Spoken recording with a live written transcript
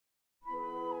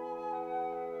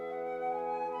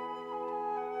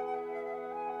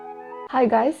Hi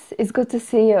guys, it's good to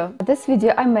see you. This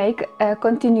video I make a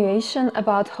continuation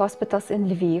about hospitals in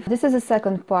Lviv. This is the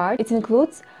second part. It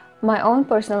includes my own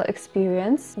personal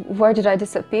experience. Where did I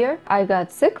disappear? I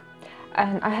got sick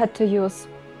and I had to use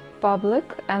public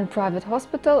and private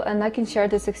hospital, and I can share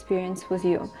this experience with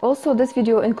you. Also, this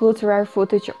video includes rare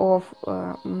footage of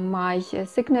my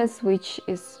sickness, which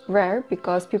is rare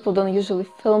because people don't usually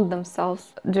film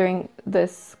themselves during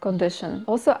this condition.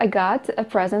 Also, I got a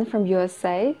present from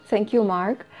USA. Thank you,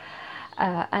 Mark.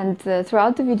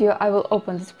 Throughout the video I will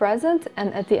open this present,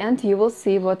 and at the end you will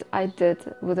see what I did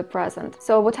with the present.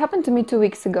 So what happened to me 2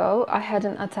 weeks ago? I had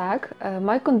an attack.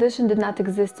 My condition did not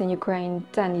exist in Ukraine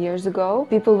 10 years ago.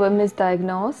 People were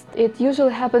misdiagnosed. It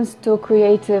usually happens to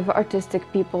creative, artistic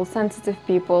people, sensitive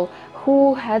people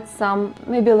who had some,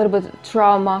 maybe a little bit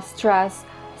trauma, stress,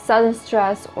 sudden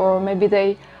stress, or maybe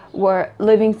they were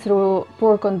living through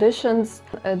poor conditions.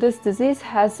 This disease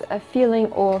has a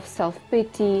feeling of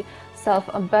self-pity,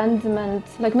 self-abandonment,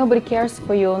 like nobody cares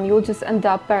for you and you'll just end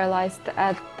up paralyzed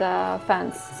at the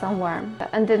fence somewhere.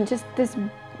 And then just this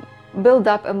build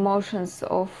up emotions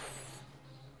of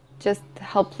just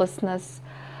helplessness.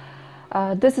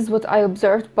 This is what I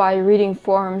observed by reading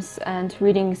forums and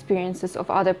reading experiences of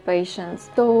other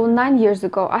patients. So 9 years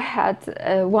ago I had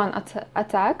one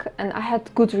attack, and I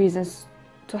had good reasons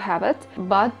to have it,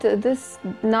 but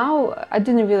now I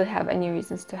didn't really have any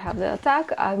reasons to have the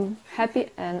attack. I'm happy,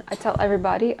 and I tell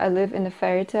everybody I live in a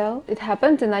fairy tale. It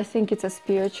happened, and I think it's a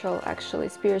spiritual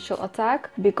attack,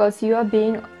 because you are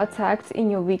being attacked in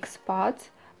your weak spot,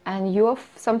 and you are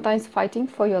sometimes fighting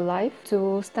for your life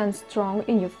to stand strong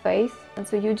in your faith, and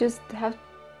so you just have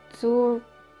to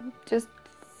just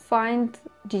find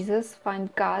Jesus,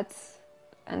 find God,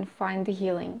 and find the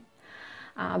healing,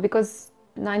 because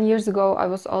 9 years ago I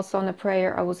was also on a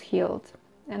prayer. I was healed,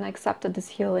 and I accepted this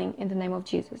healing in the name of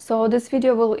Jesus. So this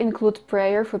video will include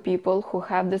prayer for people who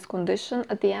have this condition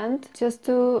at the end.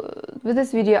 With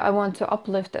this video I want to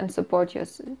uplift and support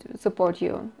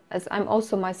you, as I'm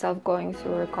also myself going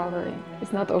through recovery.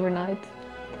 It's not overnight.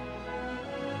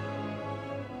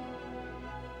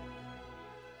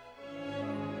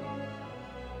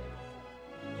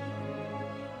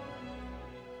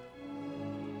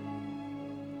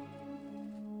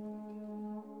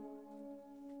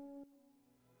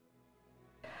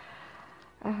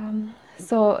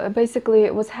 Basically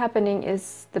what's happening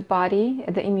is the body,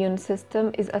 the immune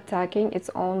system is attacking its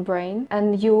own brain,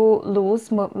 and you lose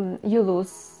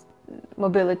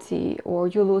mobility, or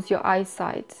you lose your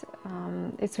eyesight.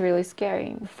 It's really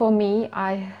scary. For me,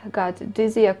 I got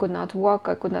dizzy, I could not walk,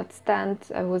 I could not stand,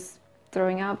 I was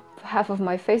throwing up, half of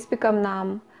my face became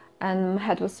numb, and my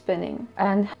head was spinning,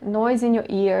 and noise in your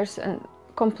ears, and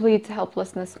complete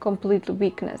helplessness, complete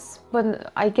weakness.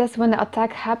 But I guess when the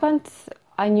attack happened,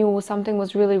 I knew something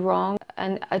was really wrong,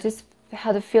 and I just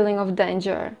had a feeling of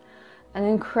danger, an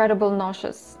incredible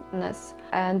nauseousness.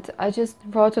 And I just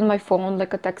wrote on my phone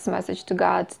like a text message to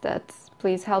God that,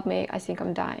 please help me, I think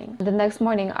I'm dying. The next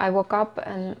morning I woke up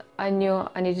and I knew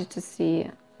I needed to see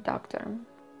a doctor.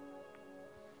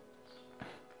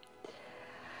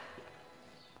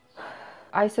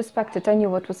 I suspected, I knew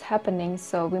what was happening,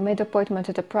 so we made an appointment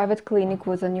at a private clinic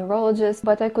with a neurologist,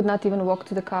 but I could not even walk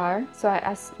to the car. So I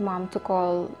asked Mom to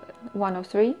call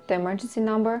 103, the emergency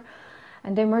number,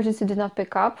 and the emergency did not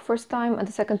pick up first time, and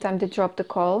the second time they dropped the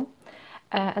call.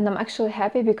 And I'm actually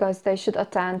happy, because they should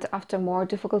attend after more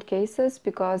difficult cases,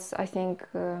 because I think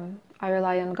I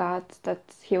rely on God that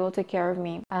He will take care of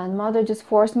me. And Mother just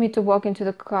forced me to walk into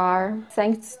the car.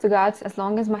 Thanks to God, as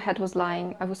long as my head was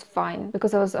lying, I was fine,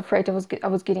 because I was afraid I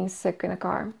was getting sick in a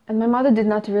car. And my mother did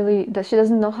not really, she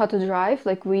doesn't know how to drive.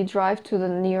 Like, we drive to the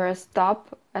nearest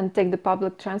stop and take the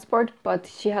public transport, but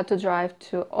she had to drive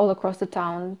all across the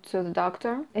town to the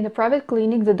doctor. In a private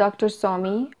clinic, the doctor saw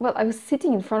me. Well, I was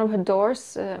sitting in front of her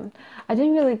doors. I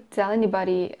didn't really tell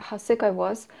anybody how sick I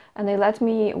was, and they let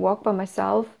me walk by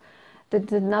myself. They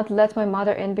did not let my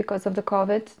mother in because of the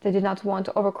COVID. They did not want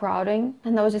overcrowding.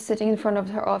 And I was just sitting in front of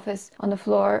her office on the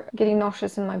floor, getting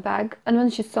nauseous in my bag. And when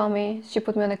she saw me, she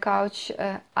put me on the couch.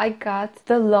 I got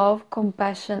the love,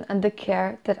 compassion, and the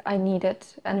care that I needed.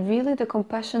 And really, the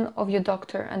compassion of your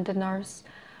doctor and the nurse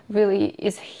really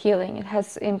is healing. It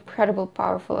has incredible,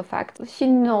 powerful effect. She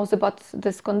knows about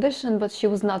this condition, but she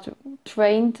was not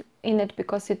trained in it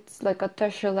because it's like a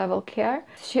tertiary level care.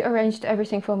 She arranged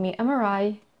everything for me.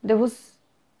 MRI. There was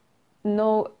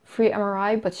no free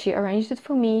MRI, but she arranged it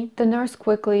for me. The nurse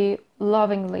quickly,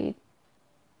 lovingly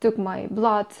took my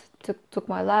blood, took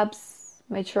my labs,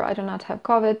 made sure I do not have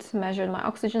COVID, measured my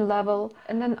oxygen level.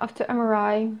 And then after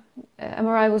MRI,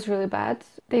 MRI was really bad.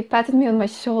 They patted me on my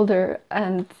shoulder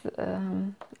and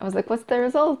I was like, what's the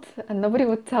result? And nobody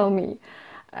would tell me.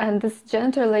 And this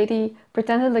janitor lady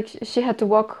pretended like she had to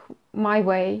walk my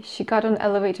way. She got on the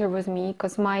elevator with me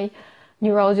because my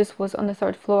neurologist was on the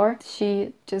 3rd floor.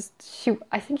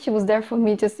 I think she was there for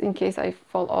me just in case I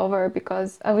fall over,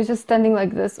 because I was just standing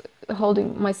like this,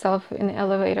 holding myself in the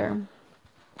elevator.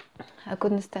 I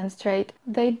couldn't stand straight.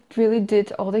 They really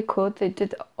did all they could. They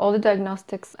did all the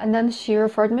diagnostics. And then she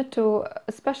referred me to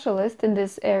a specialist in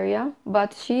this area.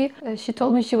 But she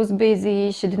told me she was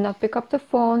busy. She did not pick up the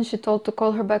phone. She told to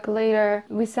call her back later.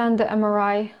 We sent the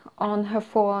MRI on her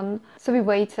phone. So we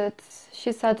waited.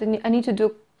 She said, I need to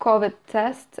do COVID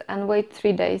test and wait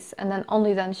 3 days. And then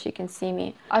only then she can see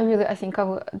me. I think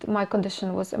my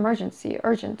condition was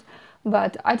urgent.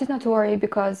 But I did not worry,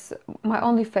 because my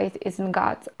only faith is in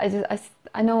God.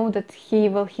 I know that He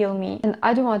will heal me, and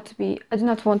I do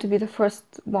not want to be the first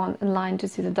one in line to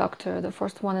see the doctor, the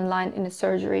first one in line in a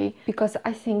surgery, because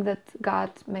I think that God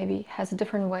maybe has a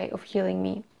different way of healing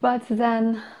me. But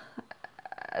then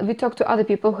we talked to other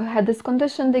people who had this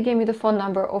condition. They gave me the phone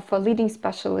number of a leading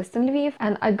specialist in Lviv,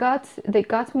 and they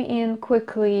got me in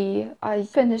quickly. I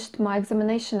finished my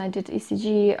examination. I did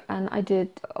ECG and I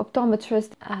did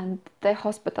optometrist, and they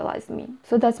hospitalized me.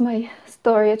 So that's my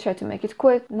story. I tried to make it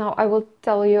quick. Now I will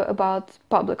tell you about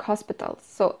public hospitals.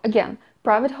 So again,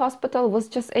 private hospital was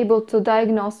just able to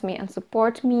diagnose me and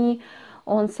support me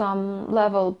on some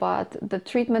level, but the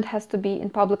treatment has to be in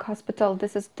public hospital.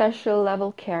 This is tertiary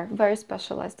level care, very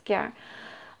specialized care.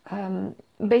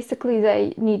 Basically,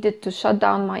 they needed to shut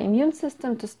down my immune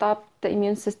system to stop the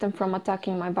immune system from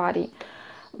attacking my body.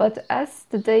 But as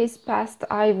the days passed,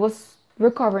 I was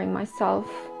recovering myself.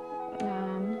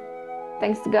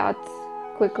 Thanks to God,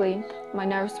 quickly my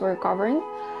nerves were recovering.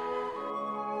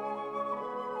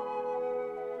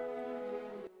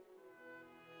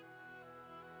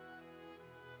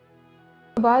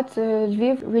 About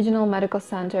Lviv Regional Medical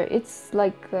Center, it's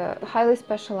like a highly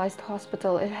specialized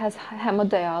hospital. It has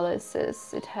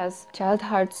hemodialysis, it has child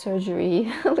heart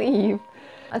surgery, Lviv.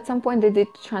 At some point they did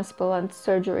transplant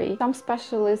surgery. Some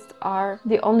specialists are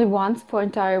the only ones for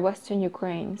entire Western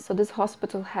Ukraine. So this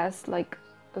hospital has like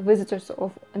visitors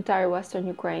of entire Western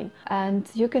Ukraine. And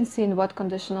you can see in what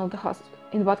condition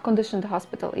the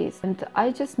hospital is. And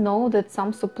I just know that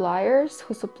some suppliers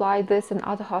who supply this in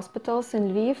other hospitals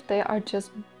in Lviv, they are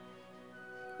just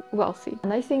wealthy.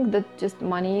 And I think that just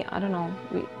money, I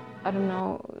don't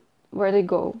know where they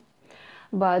go.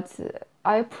 But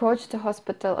I approached the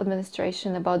hospital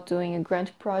administration about doing a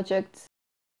grant project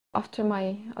after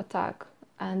my attack.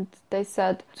 And they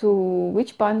said, to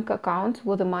which bank account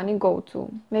will the money go to?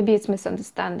 Maybe it's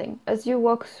misunderstanding. As you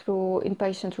walk through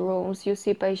inpatient rooms, you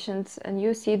see patients and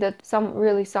you see that some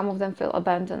of them feel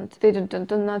abandoned. They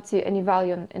do not see any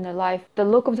value in their life. The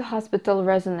look of the hospital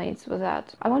resonates with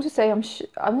that. I want to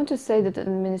say that the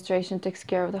administration takes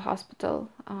care of the hospital,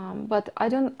 but I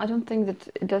don't think that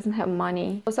it doesn't have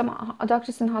money. Some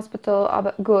doctors in hospital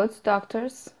are good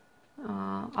doctors.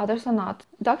 Others are not.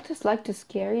 Doctors like to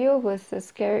scare you with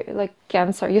like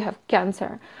cancer. You have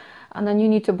cancer, and then you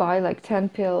need to buy like 10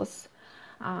 pills.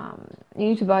 You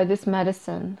need to buy this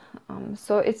medicine.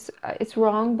 So it's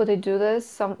wrong, but they do this.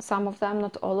 Some of them,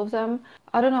 not all of them.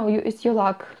 I don't know. It's your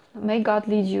luck. May God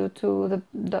lead you to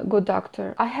the good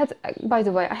doctor. By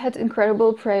the way, I had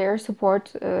incredible prayer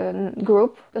support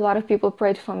group. A lot of people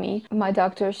prayed for me. My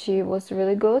doctor, she was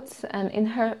really good, and in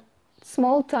her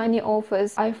small tiny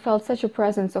office, I felt such a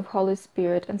presence of Holy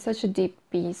Spirit and such a deep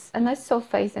peace, and I saw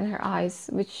faith in her eyes,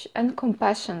 and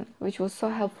compassion, which was so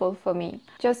helpful for me.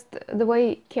 Just the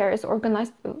way care is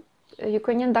organized.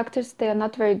 Ukrainian doctors, they are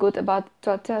not very good about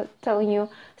telling you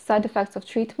side effects of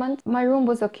treatment. My room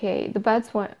was okay. The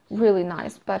beds were really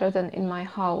nice, better than in my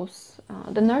house.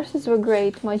 The nurses were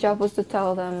great. My job was to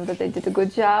tell them that they did a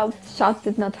good job. Shots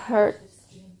did not hurt.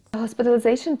 The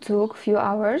hospitalization took a few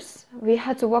hours. We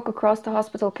had to walk across the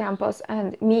hospital campus,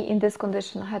 and me in this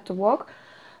condition, I had to walk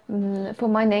for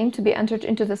my name to be entered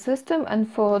into the system and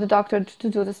for the doctor to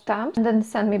do the stamp and then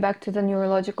send me back to the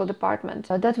neurological department.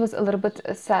 That was a little bit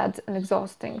sad and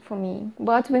exhausting for me.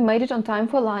 But we made it on time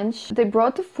for lunch. They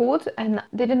brought the food and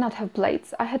they did not have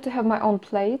plates. I had to have my own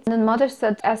plate. And then mother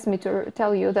asked me to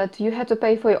tell you that you had to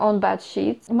pay for your own bed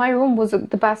sheets. My room was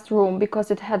the best room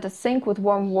because it had a sink with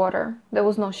warm water. There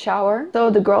was no shower. So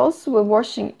the girls were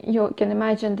washing. You can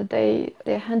imagine that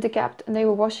they're handicapped, and they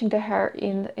were washing their hair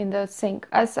in the sink.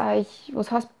 As I was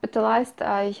hospitalized,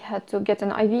 I had to get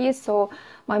an IV, so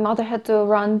my mother had to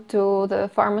run to the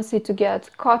pharmacy to get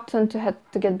cotton, to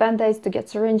get band-aids, to get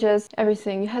syringes,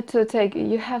 everything.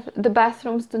 The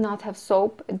bathrooms do not have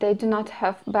soap, they do not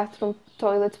have bathroom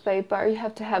toilet paper, you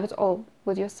have to have it all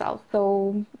with yourself. So,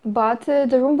 but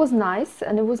the room was nice,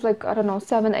 and it was like, I don't know,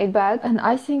 7-8 beds, and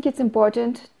I think it's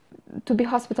important to be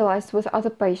hospitalized with other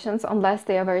patients unless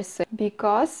they are very sick,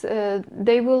 because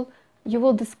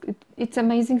it's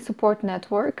amazing support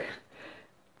network.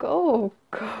 Go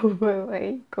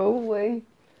away, go away,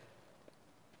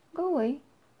 go away.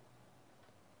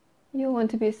 You want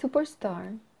to be a superstar.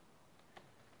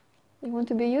 You want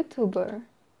to be a YouTuber.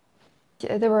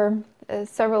 There were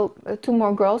two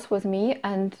more girls with me,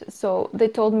 and so they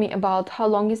told me about how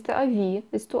long is the IV,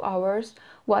 it's 2 hours,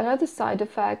 what are the side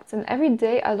effects, and every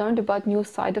day I learned about new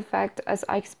side effects as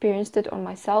I experienced it on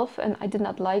myself, and I did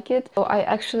not like it. So I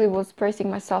actually was bracing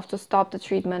myself to stop the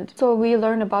treatment. So we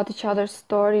learned about each other's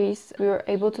stories, we were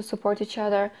able to support each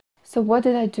other. So what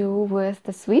did I do with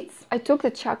the sweets? I took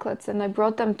the chocolates and I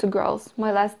brought them to girls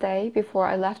my last day before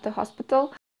I left the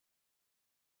hospital.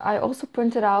 I also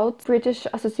printed out British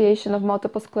Association of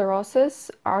Multiple Sclerosis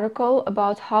article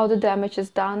about how the damage is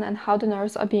done and how the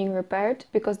nerves are being repaired,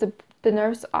 because the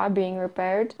nerves are being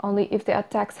repaired. Only if the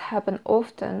attacks happen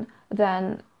often,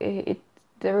 then the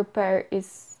repair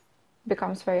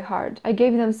becomes very hard. I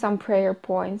gave them some prayer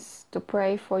points to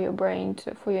pray for your brain,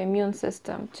 for your immune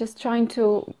system, just trying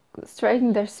to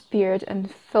straighten their spirit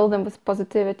and fill them with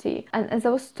positivity. And as I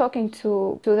was talking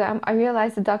to them, I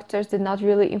realized the doctors did not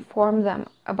really inform them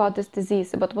about this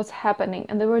disease, about what's happening,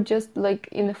 and they were just like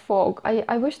in a fog.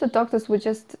 I wish the doctors would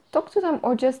just talk to them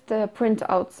or just print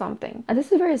out something. And this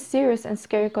is a very serious and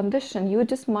scary condition. You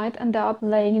just might end up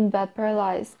laying in bed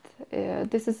paralyzed.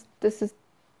 This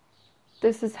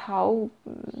is how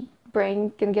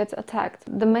brain can get attacked.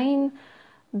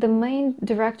 The main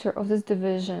director of this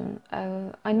division,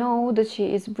 I know that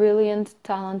she is brilliant,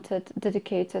 talented,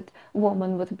 dedicated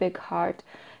woman with a big heart.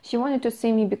 She wanted to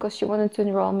see me because she wanted to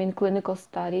enroll me in clinical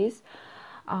studies.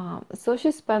 So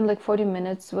she spent like 40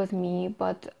 minutes with me,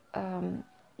 but I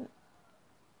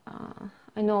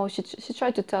know she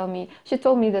tried to tell me, she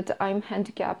told me that I'm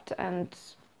handicapped, and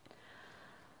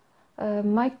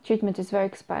my treatment is very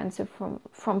expensive,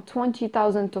 from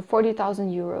 20,000 to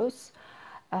 40,000 euros.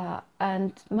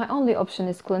 And my only option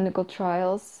is clinical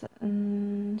trials.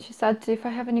 She said if I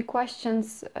have any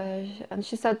questions, and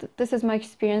she said this is my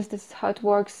experience, this is how it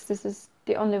works, this is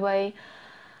the only way.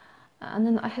 And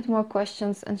then I had more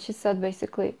questions, and she said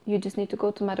basically you just need to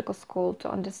go to medical school to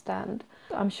understand.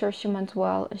 I'm sure she meant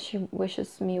well, and she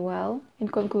wishes me well. In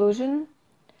conclusion,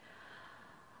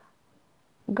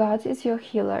 God is your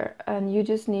healer, and you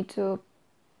just need to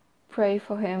pray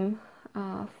for him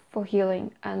for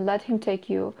healing, and let him take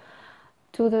you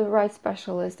to the right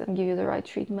specialist and give you the right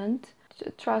treatment.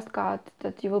 Trust God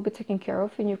that you will be taken care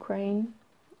of in Ukraine.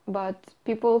 But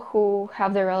people who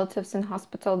have their relatives in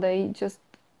hospital, they just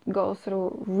go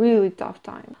through really tough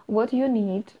time. What you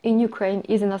need in Ukraine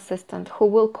is an assistant who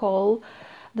will call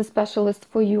the specialist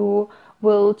for you,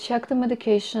 will check the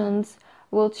medications,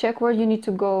 will check where you need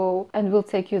to go, and will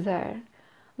take you there.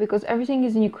 Because everything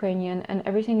is in Ukrainian and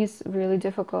everything is really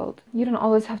difficult. You don't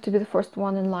always have to be the first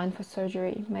one in line for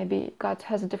surgery. Maybe God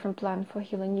has a different plan for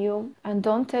healing you. And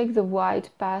don't take the wide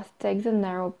path, take the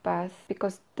narrow path,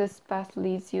 because this path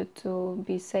leads you to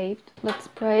be saved. Let's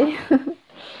pray.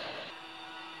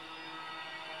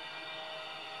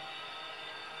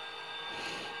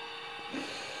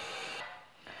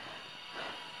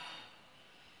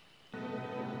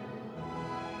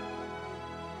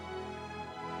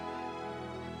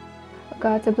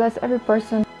 God, I bless every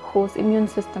person whose immune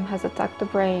system has attacked the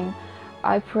brain.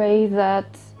 I pray that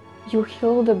you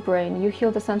heal the brain, you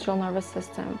heal the central nervous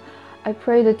system. I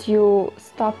pray that you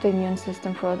stop the immune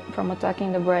system from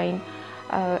attacking the brain.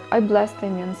 I bless the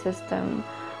immune system,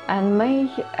 and may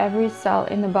every cell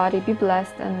in the body be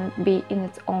blessed and be in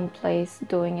its own place,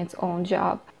 doing its own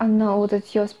job. I know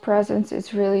that your presence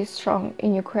is really strong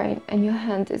in Ukraine, and your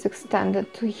hand is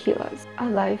extended to heal us.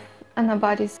 Our life and our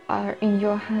bodies are in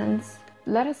your hands.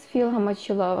 Let us feel how much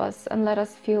you love us, and let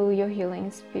us feel your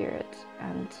healing spirit.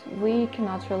 And we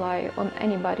cannot rely on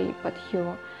anybody but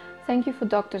you. Thank you for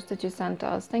doctors that you sent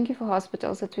us. Thank you for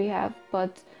hospitals that we have,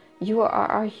 but you are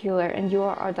our healer and you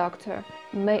are our doctor.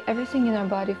 May everything in our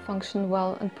body function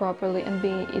well and properly and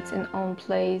be its own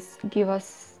place. Give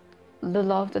us the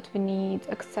love that we need,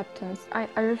 acceptance. I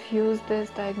refuse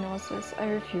this diagnosis. I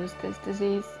refuse this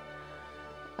disease.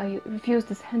 I refuse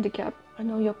this handicap. I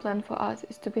know your plan for us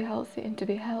is to be healthy and to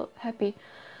be happy.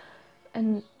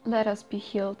 and let us be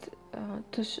healed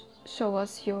to show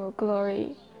us your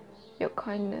glory, your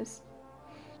kindness.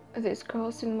 These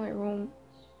girls in my room,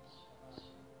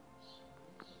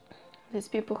 these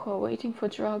people who are waiting for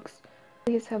drugs,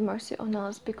 please have mercy on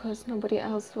us, because nobody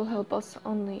else will help us,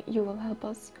 only you will help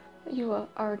us. You are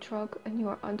our drug and you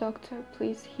are our doctor.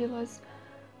 Please heal us.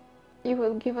 You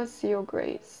will give us your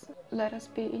grace. Let us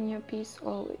be in your peace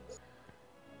always.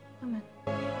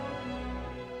 Amen.